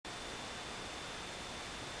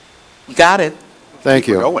You got it. Thank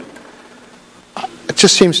you. Going. It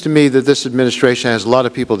just seems to me that this administration has a lot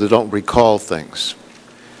of people that don't recall things.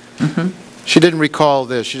 She didn't recall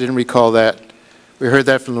this. She didn't recall that. We heard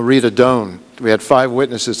that from Loretta Doan. We had 5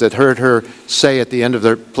 witnesses that heard her say at the end of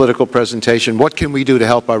their political presentation, what can we do to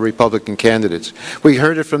help our Republican candidates? We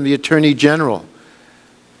heard it from the Attorney General.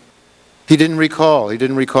 He didn't recall. He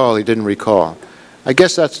didn't recall. He didn't recall. I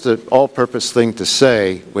guess that's the all-purpose thing to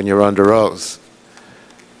say when you're under oath.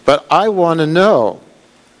 But I want to know,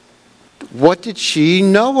 what did she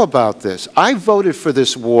know about this? I voted for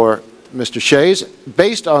this war, Mr. Shays,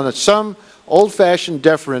 based on some old-fashioned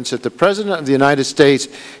deference that the President of the United States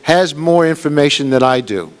has more information than I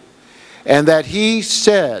do, and that he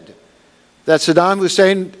said that Saddam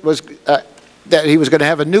Hussein was, that he was going to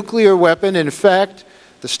have a nuclear weapon. In fact,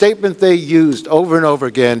 the statement they used over and over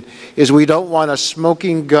again is, we don't want a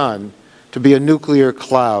smoking gun to be a nuclear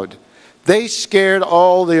cloud. They scared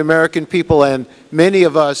all the American people and many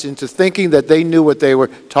of us into thinking that they knew what they were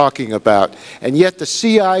talking about. And yet the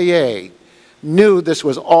CIA knew this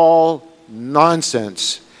was all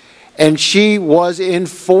nonsense. And she was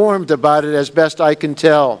informed about it as best I can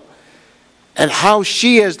tell. And how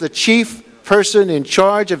she, as the chief person in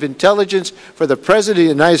charge of intelligence for the President of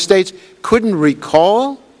the United States, couldn't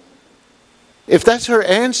recall? If that's her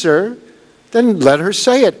answer, then let her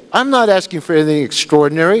say it. I'm not asking for anything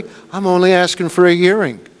extraordinary. I'm only asking for a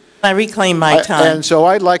hearing. I reclaim my time. And so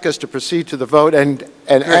I'd like us to proceed to the vote and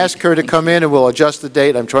ask her to come in, and we'll adjust the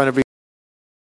date. I'm trying to be